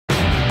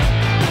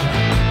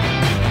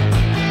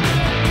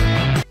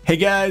Hey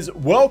guys,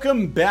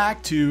 welcome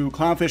back to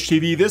Clownfish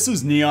TV. This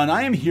is Kneon.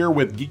 I am here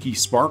with Geeky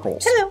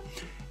Sparkles. Hello.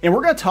 And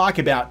we're going to talk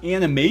about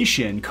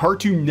animation,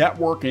 Cartoon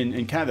Network, and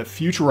kind of the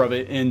future of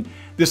it, and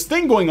this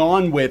thing going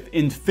on with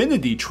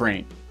Infinity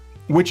Train,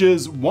 which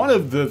is one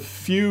of the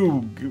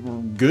few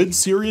good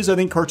series I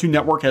think Cartoon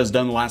Network has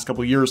done the last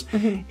couple of years.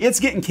 It's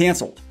getting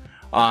canceled.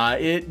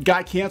 It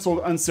got canceled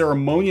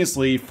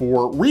unceremoniously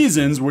for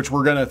reasons which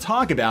we're going to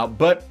talk about,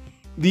 but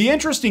the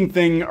interesting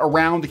thing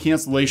around the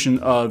cancellation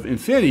of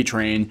Infinity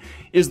Train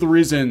is the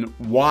reason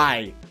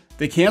why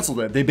they canceled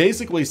it. They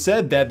basically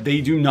said that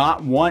they do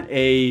not want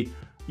a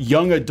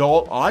young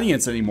adult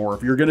audience anymore.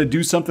 If you're going to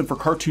do something for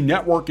Cartoon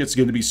Network, it's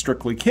going to be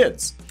strictly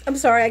kids. I'm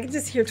sorry, I can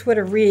just hear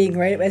Twitter reading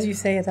right as you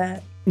say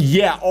that.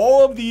 Yeah,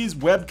 all of these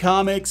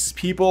webcomics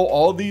people,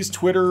 all of these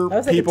Twitter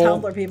people,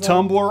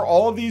 Tumblr,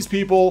 all of these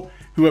people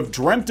who have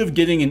dreamt of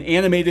getting an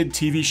animated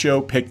TV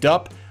show picked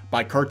up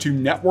by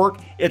Cartoon Network,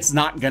 it's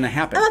not going to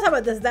happen. I'm not talking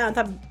about this now, I'm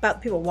talking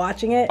about people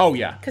watching it. Oh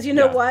yeah. Because you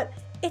know what?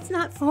 It's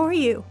not for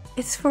you.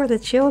 It's for the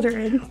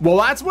children. Well,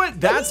 that's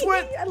what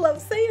I love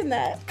saying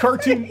that.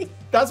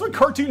 That's what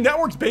Cartoon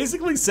Network's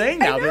basically saying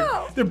now. I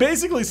know. They're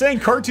basically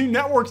saying Cartoon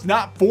Network's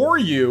not for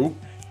you.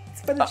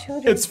 It's for the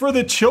children. It's for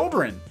the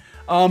children.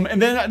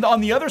 And then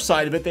on the other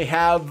side of it, they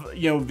have,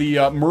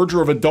 the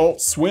merger of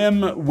Adult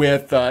Swim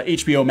with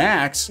HBO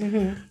Max.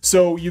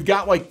 So you've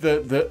got like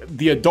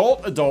the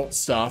adult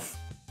stuff,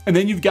 and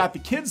then you've got the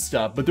kids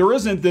stuff, but there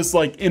isn't this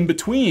like in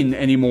between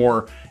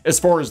anymore as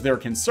far as they're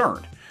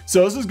concerned.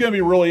 So this is going to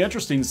be really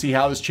interesting to see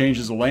how this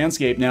changes the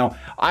landscape. Now,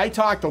 I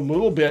talked a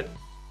little bit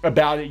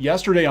about it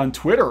yesterday on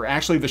Twitter.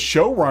 Actually, the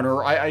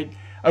showrunner,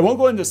 I won't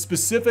go into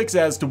specifics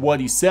as to what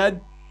he said,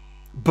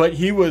 but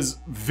he was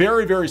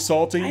very, very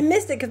salty. I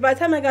missed it because by the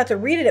time I got to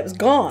read it, it was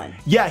gone.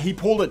 Yeah, he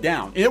pulled it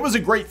down. It was a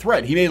great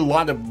thread. He made a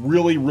lot of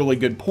really, really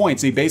good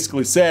points. He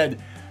basically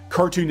said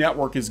Cartoon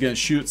Network is going to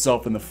shoot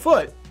itself in the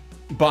foot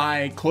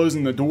by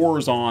closing the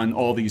doors on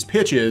all these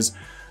pitches.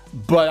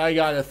 But I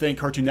gotta think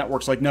Cartoon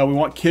Network's like, no, we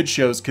want kid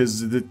shows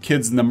because the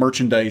kids and the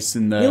merchandise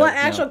and the. We want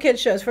actual kid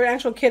shows for an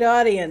actual kid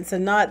audience,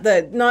 and not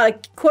a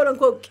quote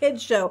unquote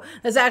kid show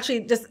that's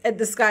actually just a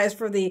disguise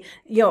for the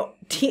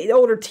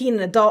older teen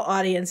and adult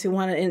audience who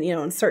want to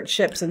insert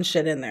ships and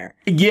shit in there.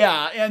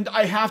 Yeah, and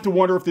I have to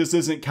wonder if this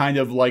isn't kind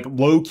of like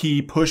low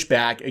key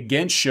pushback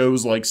against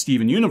shows like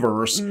Steven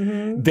Universe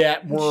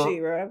that were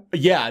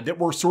She-Ra. that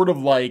were sort of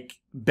like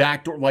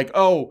backdoor, like,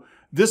 oh,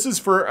 this is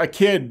for a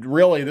kid,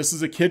 really. This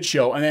is a kid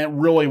show. And it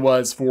really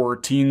was for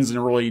teens and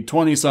early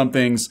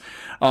 20-somethings,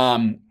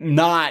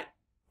 not,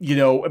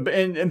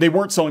 and they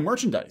weren't selling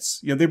merchandise.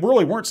 They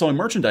really weren't selling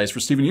merchandise for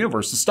Steven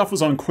Universe. The stuff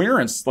was on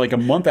clearance like a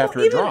month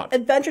after it dropped.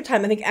 Adventure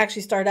Time, I think,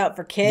 actually started out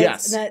for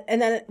kids. Yes.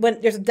 And then when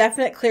there's a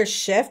definite clear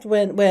shift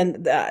when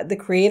the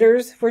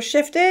creators were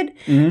shifted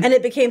and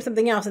it became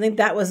something else. I think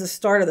that was the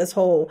start of this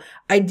whole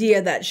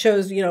idea that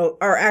shows,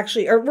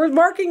 we're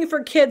marketing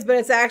for kids, but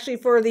it's actually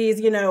for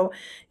these,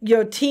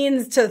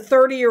 teens to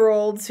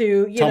 30-year-olds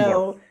who,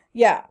 Tumblr.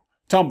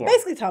 Tumblr.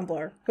 Basically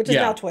Tumblr, which is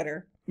now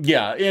Twitter.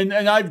 Yeah, and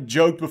I've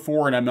joked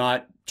before, and I'm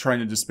not trying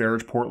to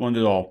disparage Portland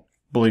at all.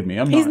 Believe me,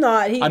 I'm not. He's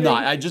not. I'm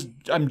not.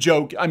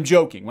 I'm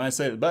joking when I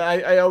say that.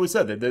 But I always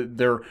said that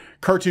they're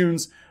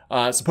cartoons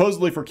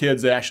supposedly for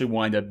kids that actually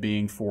wind up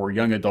being for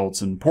young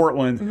adults in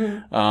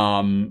Portland.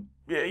 And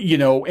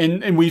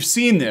we've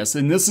seen this,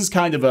 and this is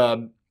kind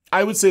of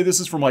I would say this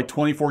is from like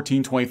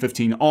 2014,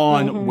 2015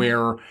 on,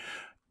 where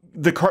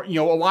a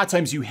lot of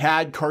times you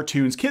had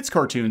kids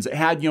cartoons that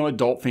had,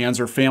 adult fans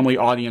or family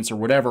audience or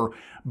whatever,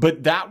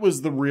 but that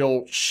was the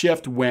real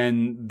shift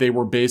when they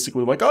were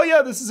basically like, oh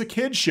yeah, this is a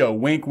kid's show,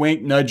 wink,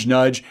 wink, nudge,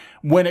 nudge,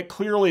 when it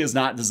clearly is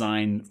not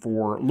designed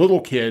for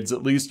little kids,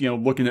 at least,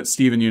 looking at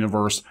Steven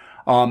Universe,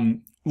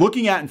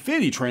 looking at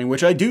Infinity Train,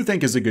 which I do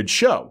think is a good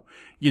show.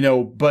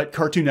 But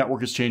Cartoon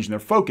Network is changing their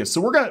focus. So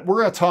we're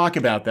gonna talk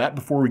about that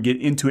before we get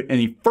into it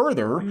any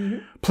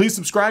further. Please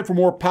subscribe for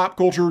more pop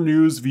culture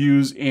news,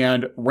 views,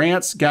 and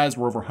rants. Guys,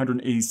 we're over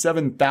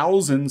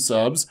 187,000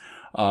 subs.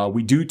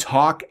 We do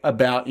talk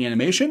about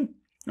animation.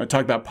 I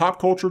talk about pop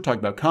culture, talk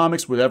about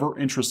comics, whatever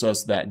interests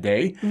us that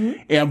day.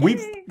 And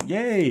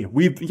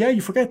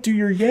you forgot to do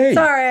your yay.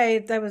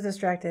 Sorry, I was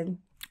distracted.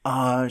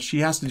 She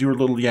has to do her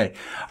little yay.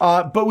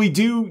 But we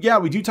do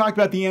talk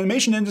about the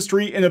animation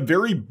industry in a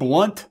very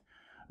blunt,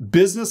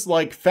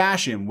 business-like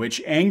fashion,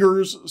 which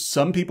angers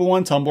some people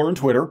on Tumblr and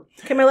Twitter.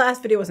 Okay, my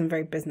last video wasn't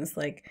very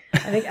business-like.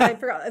 I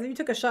forgot. If you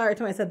took a shot every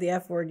time I said the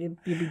F word, you'd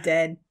be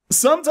dead.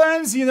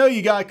 Sometimes,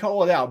 you gotta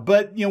call it out.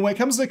 But, when it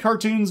comes to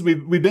cartoons,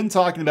 we've been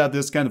talking about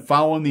this, kind of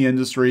following the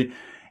industry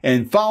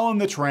and following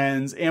the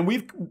trends. And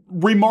we've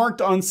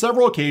remarked on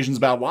several occasions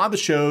about a lot of the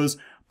shows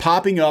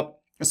popping up,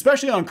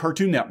 especially on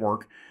Cartoon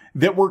Network,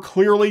 that were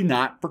clearly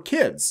not for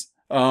kids.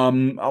 A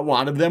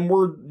lot of them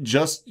were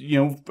just,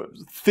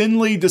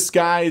 thinly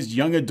disguised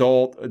young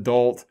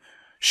adult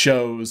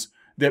shows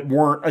that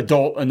weren't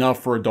adult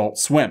enough for Adult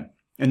Swim.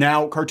 And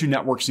now Cartoon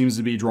Network seems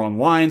to be drawing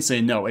lines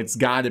saying, no, it's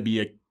got to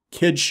be a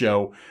kid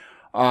show.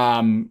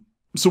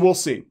 So we'll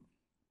see.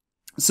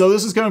 So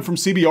this is coming from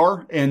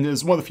CBR, and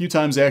is one of the few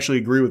times I actually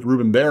agree with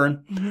Ruben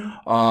Barron.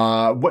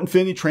 What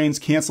Infinity Train's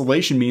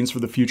cancellation means for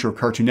the future of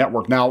Cartoon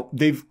Network. Now,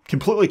 they've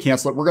completely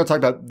canceled it. We're going to talk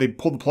about, they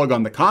pulled the plug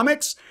on the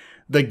comics,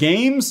 the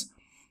games,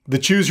 the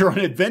Choose Your Own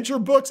Adventure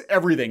books,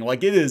 everything.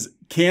 Like, it is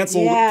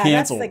canceled,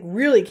 canceled. That's like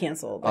really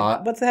canceled.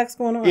 Like, what the heck's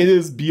going on? It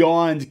is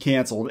beyond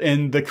canceled.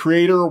 And the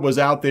creator was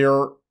out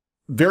there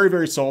very,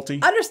 very salty.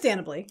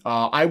 Understandably.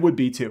 I would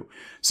be too.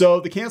 So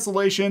the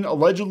cancellation,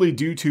 allegedly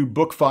due to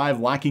Book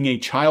 5 lacking a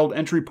child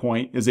entry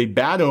point, is a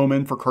bad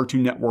omen for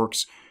Cartoon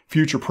Network's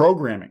future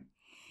programming.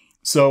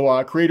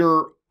 So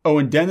creator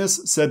Owen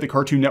Dennis said the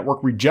Cartoon Network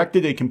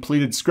rejected a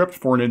completed script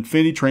for an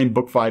Infinity Train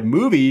Book 5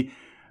 movie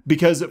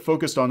because it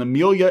focused on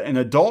Amelia, an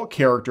adult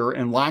character,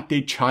 and lacked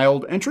a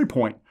child entry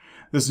point.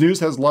 This news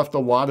has left a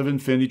lot of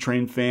Infinity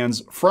Train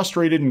fans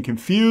frustrated and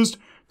confused.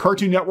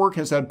 Cartoon Network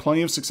has had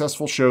plenty of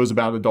successful shows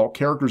about adult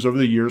characters over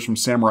the years, from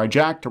Samurai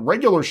Jack to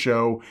regular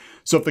show.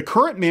 So if the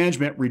current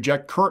management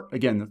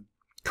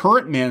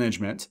current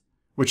management,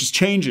 which is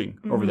changing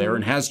over there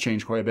and has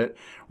changed quite a bit,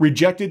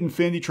 rejected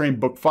Infinity Train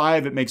Book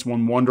 5, it makes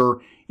one wonder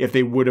if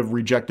they would have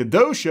rejected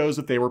those shows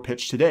if they were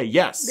pitched today.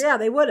 Yes. Yeah,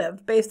 they would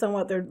have, based on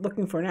what they're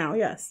looking for now.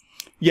 Yes.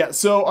 Yeah,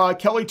 so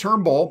Kelly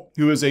Turnbull,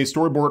 who is a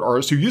storyboard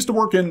artist who used to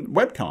work in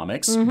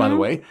webcomics, by the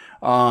way.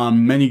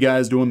 Many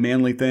guys doing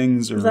manly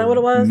things. Or is that what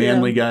it was?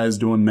 Manly guys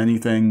doing many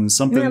things.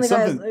 Manly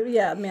guys,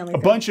 manly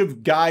things. Bunch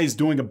of guys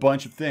doing a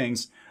bunch of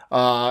things.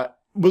 Was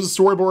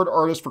a storyboard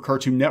artist for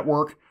Cartoon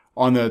Network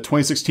on the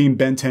 2016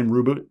 Ben 10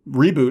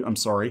 reboot. I'm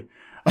sorry.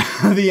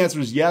 The answer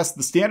is yes.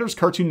 The standards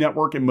Cartoon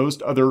Network and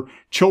most other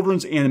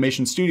children's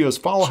animation studios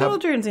follow.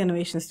 Children's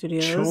animation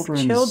studios.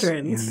 Children's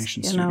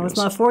animation studios. You know, it's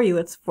not for you.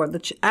 It's for the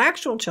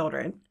actual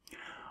children.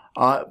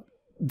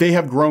 They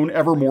have grown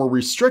ever more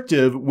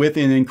restrictive with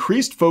an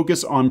increased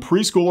focus on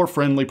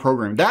preschooler-friendly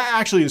programming. That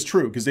actually is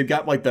true, because they've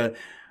got like the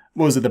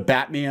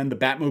Batman, the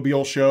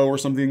Batmobile show or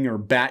something, or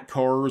Bat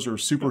Cars or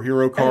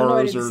superhero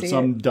cars or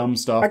some dumb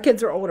stuff. Our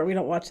kids are older. We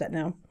don't watch that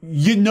now.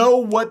 You know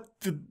what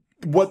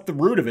the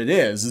root of it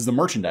is the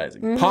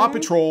merchandising. Paw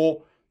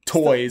Patrol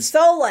toys.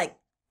 So like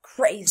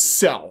crazy.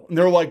 Sell. And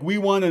they're like, we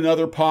want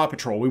another Paw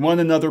Patrol. We want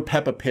another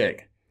Peppa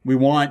Pig. We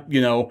want,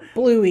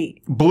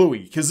 Bluey.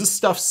 Because this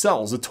stuff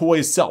sells. The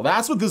toys sell.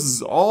 That's what this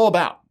is all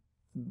about.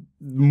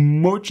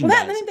 Merchandising.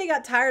 Well, I think they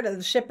got tired of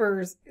the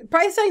shippers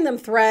probably sending them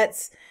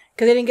threats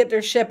because they didn't get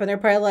their ship, and they're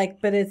probably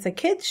like, but it's a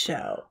kid's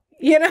show.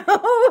 Yeah,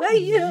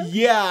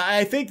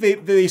 I think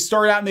they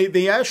start out, and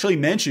they actually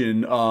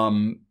mention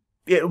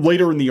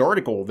later in the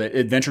article that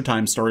Adventure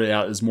Time started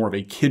out as more of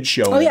a kid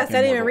show. Oh, yes,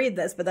 I didn't even read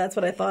this, but that's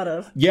what I thought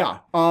of. Yeah.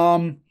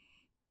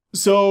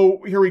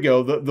 So here we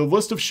go. The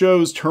list of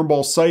shows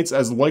Turnbull cites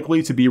as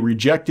likely to be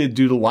rejected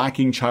due to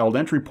lacking child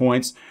entry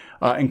points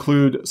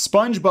include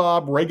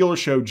SpongeBob, regular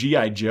show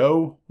G.I.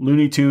 Joe,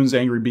 Looney Tunes,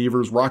 Angry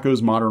Beavers,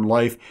 Rocko's Modern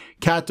Life,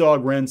 Cat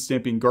Dog, Ren,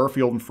 Stimpy,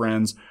 Garfield and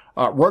Friends.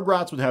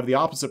 Rugrats would have the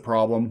opposite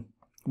problem.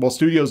 While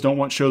studios don't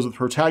want shows with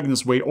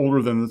protagonists way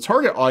older than the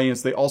target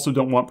audience, they also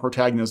don't want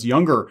protagonists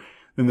younger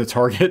than the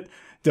target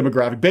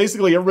demographic.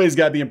 Basically, everybody's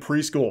got to be in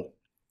preschool.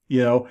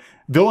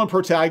 Villain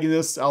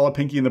protagonists, a la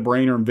Pinky and the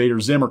Brain or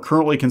Invader Zim, are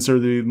currently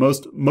considered to be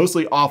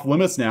mostly off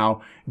limits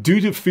now due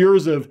to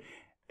fears of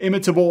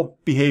imitable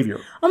behavior.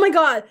 Oh my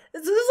God.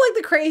 This is like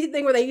the crazy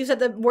thing where they used to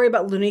have to worry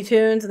about Looney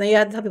Tunes, and they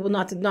had to tell people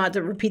not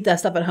to repeat that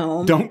stuff at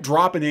home. Don't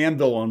drop an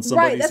anvil on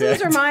somebody's head. Right, that's head. what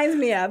this reminds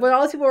me of. When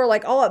all these people were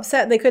like all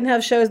upset they couldn't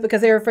have shows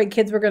because they were afraid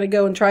kids were going to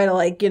go and try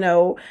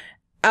to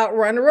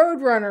outrun a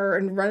roadrunner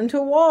and run into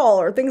a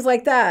wall or things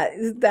like that.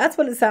 That's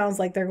what it sounds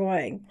like they're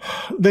going.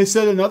 They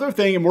said another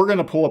thing, and we're going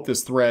to pull up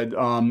this thread.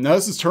 Now,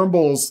 this is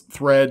Turnbull's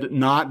thread,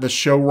 not the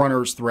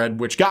showrunner's thread,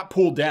 which got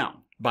pulled down,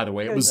 by the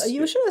way.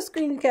 You should have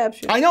screen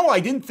captured. I know. I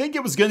didn't think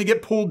it was going to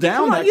get pulled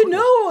down. Come on, you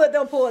know that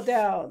they'll pull it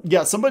down.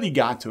 Yeah, somebody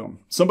got to him.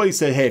 Somebody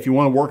said, hey, if you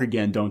want to work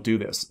again, don't do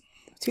this.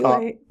 Too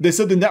late. They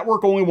said the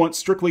network only wants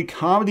strictly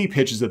comedy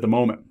pitches at the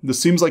moment. This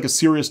seems like a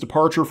serious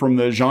departure from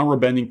the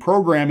genre-bending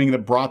programming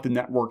that brought the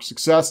network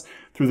success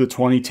through the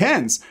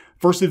 2010s.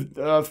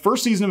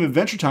 First season of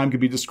Adventure Time could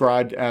be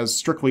described as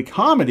strictly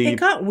comedy. It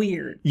got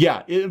weird.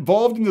 Yeah, it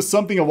evolved into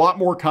something a lot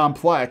more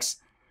complex,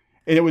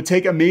 and it would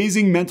take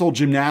amazing mental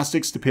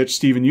gymnastics to pitch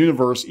Steven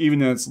Universe,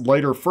 even in its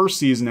later first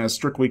season, as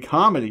strictly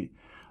comedy.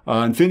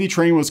 Infinity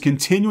Train was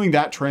continuing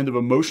that trend of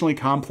emotionally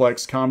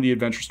complex comedy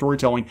adventure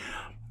storytelling.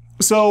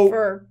 So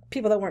for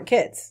people that weren't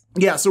kids.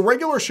 Yeah, so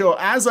regular show,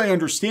 as I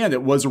understand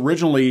it, was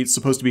originally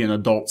supposed to be an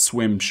Adult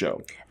Swim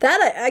show.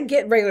 That I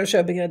get regular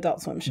show being an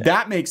Adult Swim show.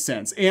 That makes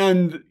sense.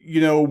 And,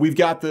 we've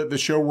got the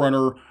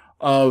showrunner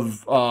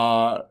of,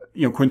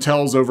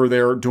 Quintel's over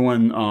there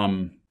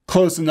doing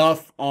Close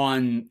Enough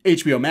on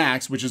HBO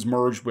Max, which is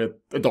merged with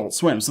Adult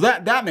Swim. So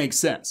that makes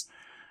sense.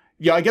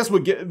 Yeah, I guess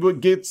what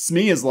gets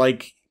me is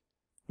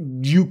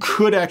you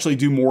could actually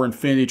do more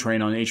Infinity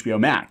Train on HBO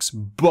Max,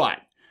 but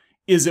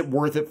is it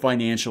worth it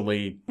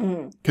financially?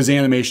 Because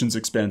animation's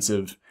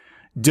expensive.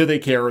 Do they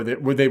care?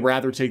 Would they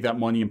rather take that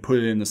money and put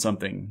it into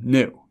something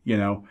new?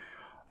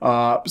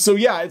 So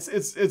yeah,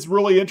 it's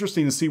really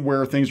interesting to see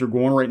where things are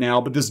going right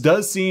now. But this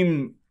does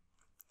seem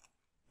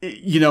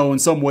you know, in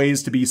some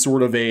ways to be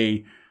sort of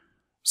a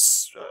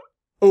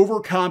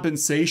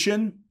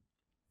overcompensation,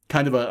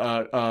 kind of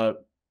a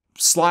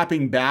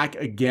slapping back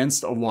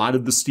against a lot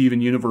of the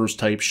Steven Universe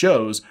type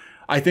shows.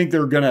 I think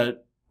they're going to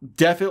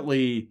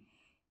definitely,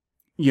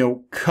 you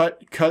know,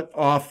 cut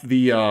off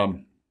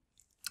the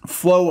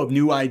flow of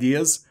new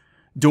ideas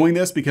doing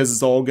this, because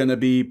it's all going to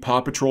be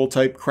Paw Patrol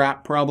type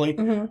crap probably.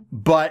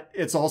 But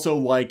it's also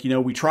like, you know,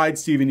 we tried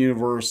Steven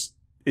Universe.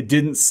 It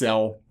didn't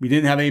sell. We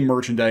didn't have any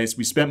merchandise.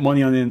 We spent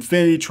money on the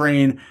Infinity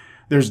Train.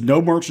 There's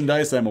no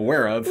merchandise I'm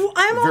aware of. Well,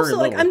 I'm also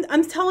like,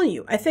 I'm telling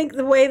you, I think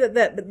the way that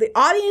the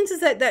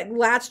audiences that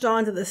latched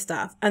on to this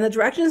stuff and the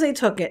directions they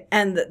took it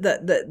and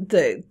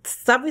the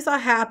stuff we saw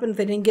happen,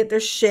 they didn't get their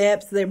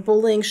ships, they're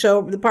bullying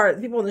the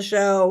people in the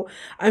show.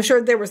 I'm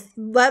sure there was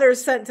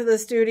letters sent to the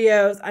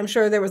studios. I'm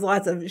sure there was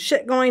lots of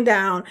shit going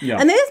down. Yeah.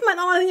 And they just might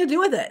not want anything to do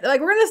with it. Like,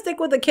 we're going to stick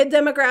with the kid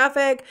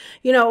demographic,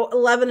 you know,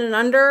 11 and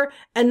under,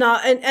 and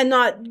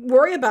not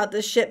worry about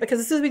this shit, because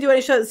as soon as we do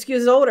any show that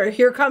skews older,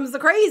 here comes the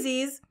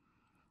crazies.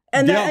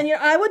 And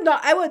I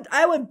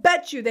would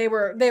bet you they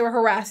were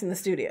harassing the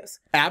studios.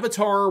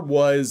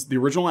 The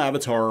original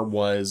Avatar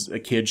was a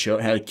kid show.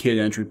 It had a kid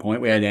entry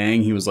point. We had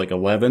Aang. He was like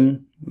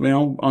 11, you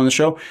know, on the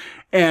show.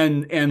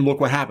 And look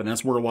what happened.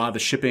 That's where a lot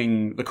of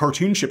the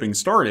cartoon shipping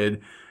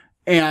started.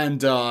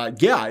 And,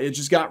 it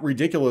just got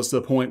ridiculous to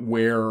the point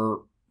where,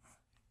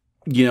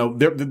 you know,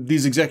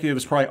 these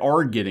executives probably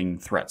are getting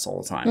threats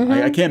all the time.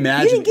 I can't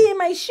imagine. You didn't give me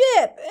my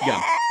ship.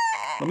 Yeah.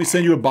 Let me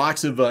send you a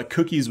box of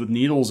cookies with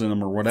needles in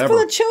them or whatever. It's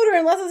for the children,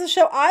 unless it's a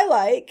show I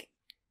like.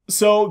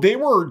 So they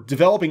were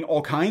developing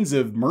all kinds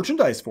of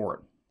merchandise for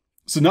it.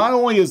 So not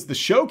only is the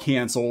show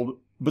canceled,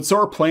 but so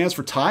are plans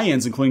for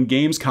tie-ins, including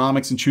games,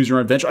 comics, and choose your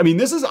own adventure. I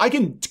mean, I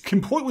can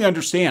completely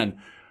understand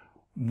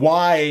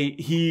why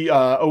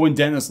Owen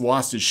Dennis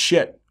lost his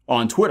shit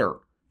on Twitter.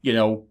 You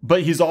know,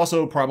 but he's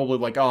also probably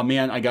like, oh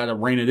man, I gotta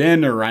rein it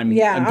in, or I'm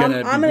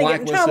gonna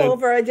get in trouble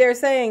for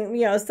saying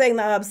that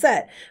I'm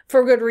upset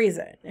for good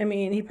reason. I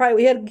mean, he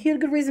had a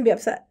good reason to be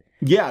upset.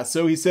 Yeah,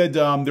 so he said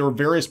there were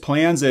various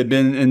plans that had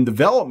been in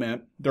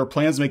development. There were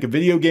plans to make a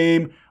video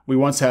game. We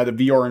once had a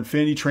VR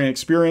Infinity Train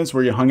experience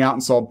where you hung out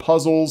and solved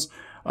puzzles.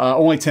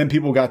 Only 10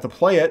 people got to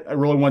play it. I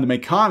really wanted to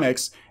make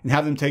comics and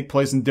have them take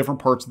place in different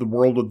parts of the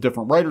world with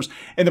different writers.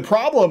 And the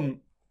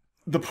problem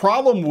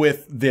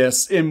with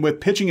this and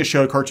with pitching a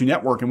show to Cartoon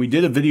Network, and we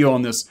did a video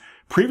on this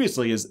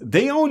previously, is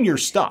they own your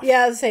stuff.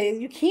 Yeah, I was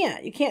saying you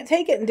can't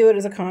take it and do it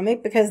as a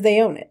comic because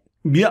they own it.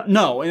 Yeah,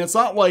 no, and it's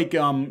not like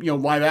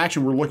live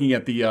action. We're looking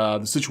at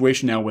the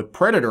situation now with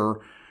Predator,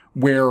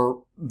 where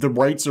the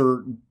rights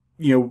are,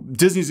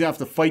 Disney's gonna have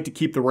to fight to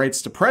keep the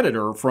rights to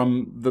Predator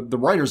from the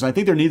writers. And I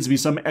think there needs to be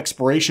some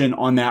expiration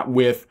on that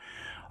with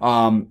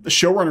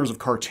showrunners of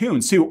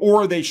cartoons too,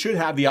 or they should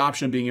have the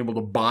option of being able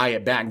to buy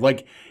it back.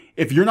 Like,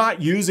 if you're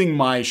not using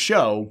my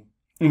show,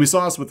 and we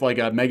saw this with like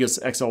a Megas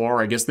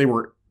XLR, I guess they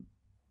were,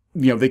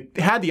 they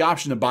had the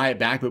option to buy it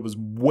back, but it was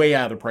way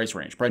out of the price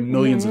range, probably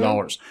millions of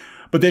dollars.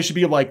 But they should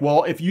be like,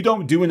 well, if you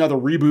don't do another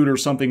reboot or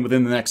something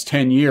within the next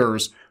 10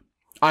 years,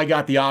 I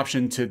got the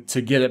option to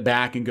get it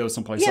back and go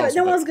someplace else.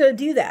 Yeah, but no one's going to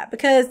do that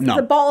because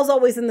the ball is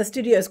always in the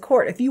studio's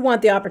court. If you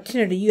want the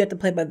opportunity, you have to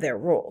play by their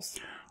rules.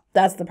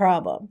 That's the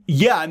problem.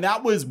 Yeah, and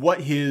that was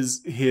what his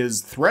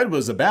thread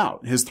was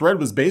about. His thread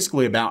was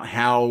basically about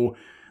how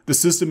the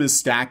system is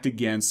stacked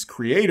against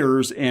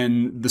creators,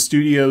 and the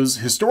studios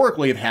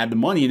historically have had the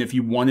money. And if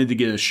you wanted to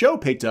get a show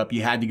picked up,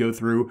 you had to go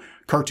through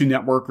Cartoon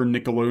Network or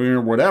Nickelodeon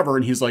or whatever.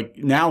 And he's like,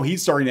 now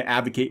he's starting to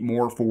advocate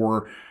more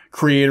for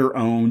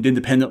creator-owned,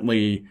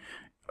 independently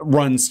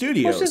run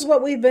studios. Which is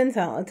what we've been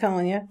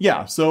telling you.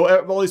 Yeah,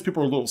 so all these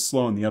people are a little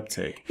slow in the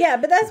uptake. Yeah,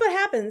 but that's what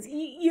happens.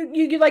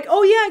 You're like,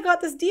 oh yeah, I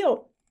got this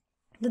deal.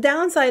 The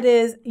downside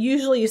is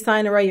usually you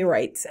sign away your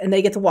rights and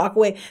they get to walk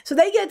away. So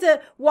they get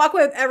to walk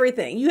away with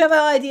everything. You have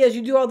ideas,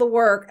 you do all the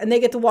work, and they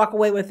get to walk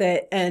away with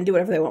it and do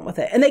whatever they want with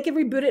it. And they can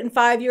reboot it in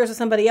 5 years with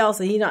somebody else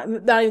and he not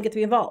even get to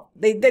be involved.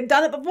 They've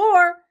done it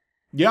before.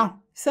 Yeah.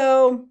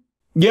 So.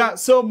 Yeah,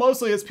 so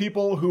mostly it's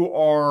people who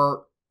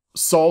are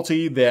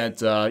salty that,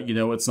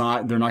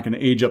 they're not going to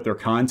age up their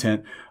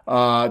content.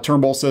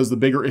 Turnbull says the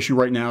bigger issue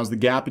right now is the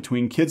gap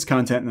between kids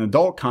content and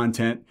adult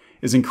content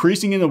is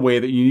increasing in a way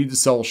that you need to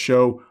sell a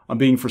show on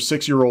being for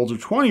 6-year-olds or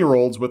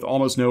 20-year-olds with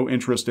almost no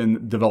interest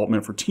in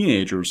development for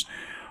teenagers.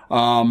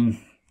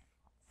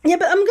 Yeah,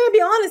 but I'm going to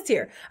be honest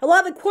here. A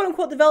lot of the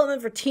quote-unquote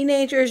development for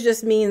teenagers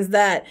just means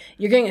that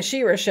you're getting a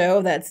She-Ra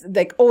show that's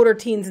like older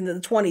teens into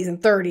the 20s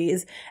and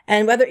 30s.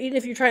 And even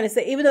if you're trying to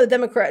say, even though the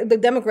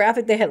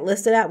demographic they had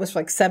listed at was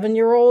like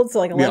 7-year-olds, so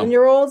like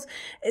 11-year-olds,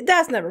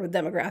 that's never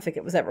the demographic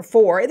it was ever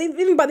for.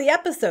 Even by the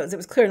episodes, it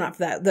was clear enough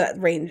for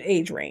that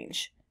age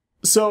range.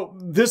 So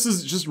this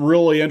is just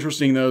really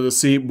interesting, though, to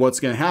see what's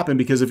going to happen,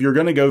 because if you're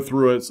going to go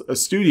through a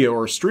studio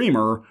or a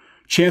streamer,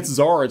 chances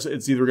are it's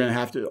either going to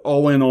have to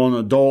all in on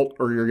adult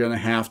or you're going to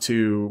have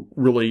to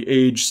really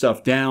age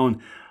stuff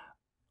down.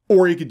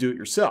 Or you could do it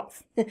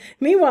yourself.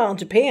 Meanwhile, in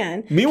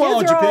Japan,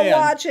 kids are all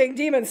watching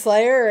Demon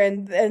Slayer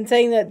and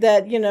saying that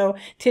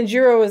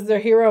Tanjiro is their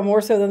hero more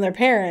so than their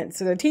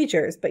parents or their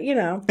teachers. But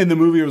and the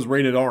movie was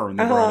rated R, and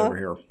they brought it over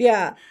here.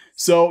 Yeah.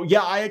 So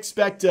yeah, I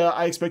expect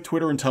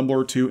Twitter and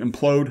Tumblr to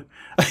implode.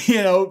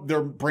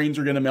 Their brains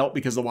are going to melt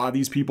because a lot of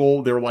these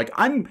people, they're like,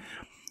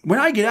 when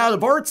I get out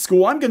of art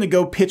school, I'm going to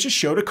go pitch a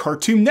show to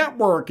Cartoon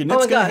Network, and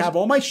it's going to have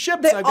all my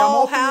ships. They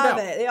all have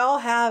it. They all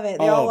have it.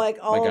 They all like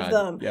all of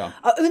them. Yeah.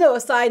 A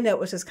side note,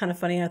 which is kind of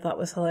funny, I thought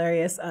was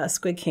hilarious.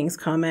 Squid King's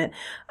comment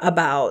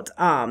about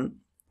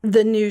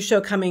the new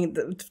show coming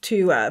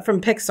from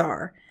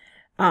Pixar,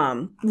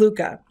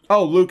 Luca.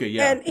 Oh, Luca,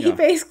 yeah. And he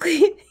basically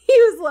he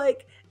was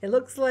like, it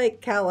looks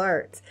like Cal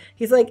Arts.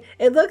 He's like,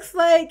 it looks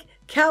like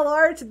Cal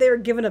Arts. They were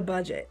given a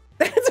budget.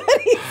 That's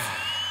what he said.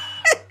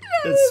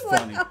 It's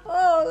funny.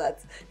 Like,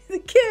 the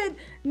kid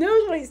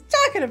knows what he's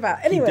talking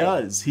about. Anyway,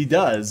 he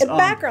does. The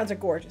backgrounds are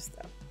gorgeous,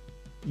 though.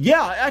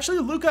 Yeah, actually,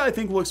 Luca, I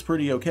think looks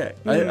pretty okay.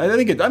 I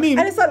think it. I mean,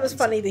 I just thought it was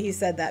funny that he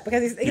said that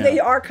because they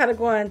are kind of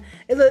going.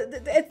 It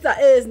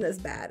isn't as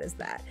bad as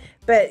that,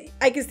 but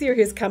I can see where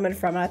he's coming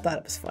from, and I thought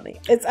it was funny.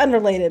 It's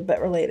unrelated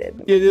but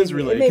related. It is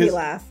related. It made me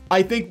laugh.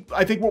 I think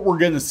what we're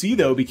going to see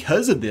though,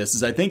 because of this,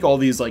 is I think all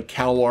these like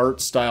Cal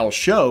Art style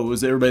shows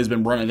that everybody's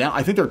been running down.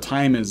 I think their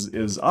time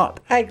is up.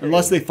 I agree.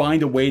 Unless they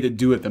find a way to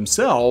do it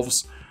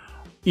themselves.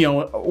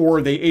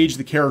 Or they age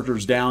the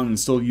characters down and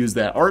still use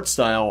that art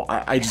style.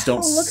 I just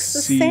don't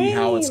see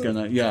how it's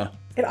gonna. Yeah,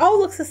 it all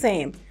looks the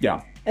same.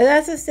 Yeah, and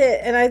that's just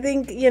it. And I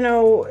think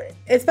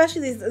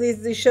especially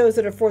these shows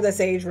that are for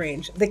this age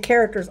range, the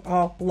characters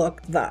all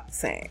look the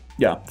same.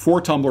 Yeah, for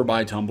Tumblr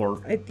by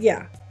Tumblr.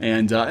 Yeah.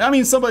 And I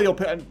mean, somebody will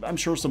pick. I'm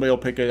sure somebody will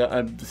pick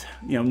a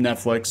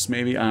Netflix.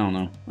 Maybe I don't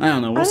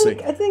know. We'll see.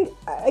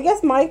 I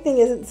guess my thing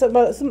isn't so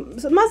much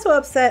so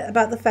upset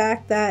about the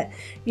fact that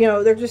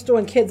they're just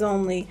doing kids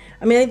only.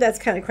 I mean, I think that's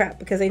kind of crap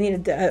because they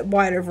need a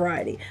wider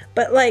variety.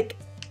 But like,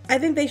 I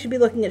think they should be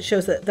looking at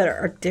shows that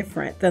are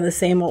different than the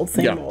same old.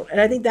 And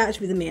I think that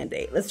should be the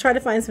mandate. Let's try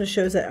to find some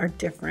shows that are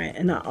different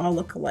and not all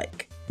look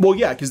alike. Well,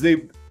 yeah, because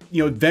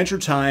Adventure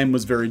Time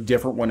was very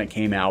different when it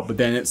came out, but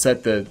then it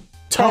set the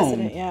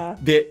tone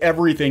that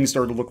everything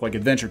started to look like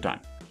Adventure Time,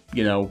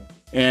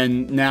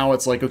 and now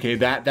it's like, okay,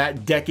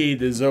 that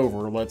decade is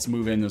over. Let's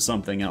move into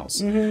something else.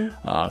 So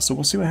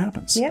we'll see what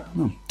happens. Yep.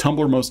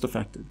 Tumblr most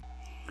affected.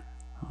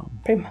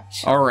 Pretty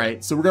much. All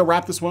right, so we're going to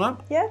wrap this one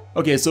up? Yeah.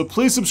 Okay, so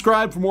please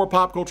subscribe for more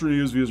pop culture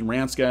news, views, and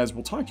rants, guys.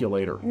 We'll talk to you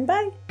later.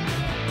 Bye.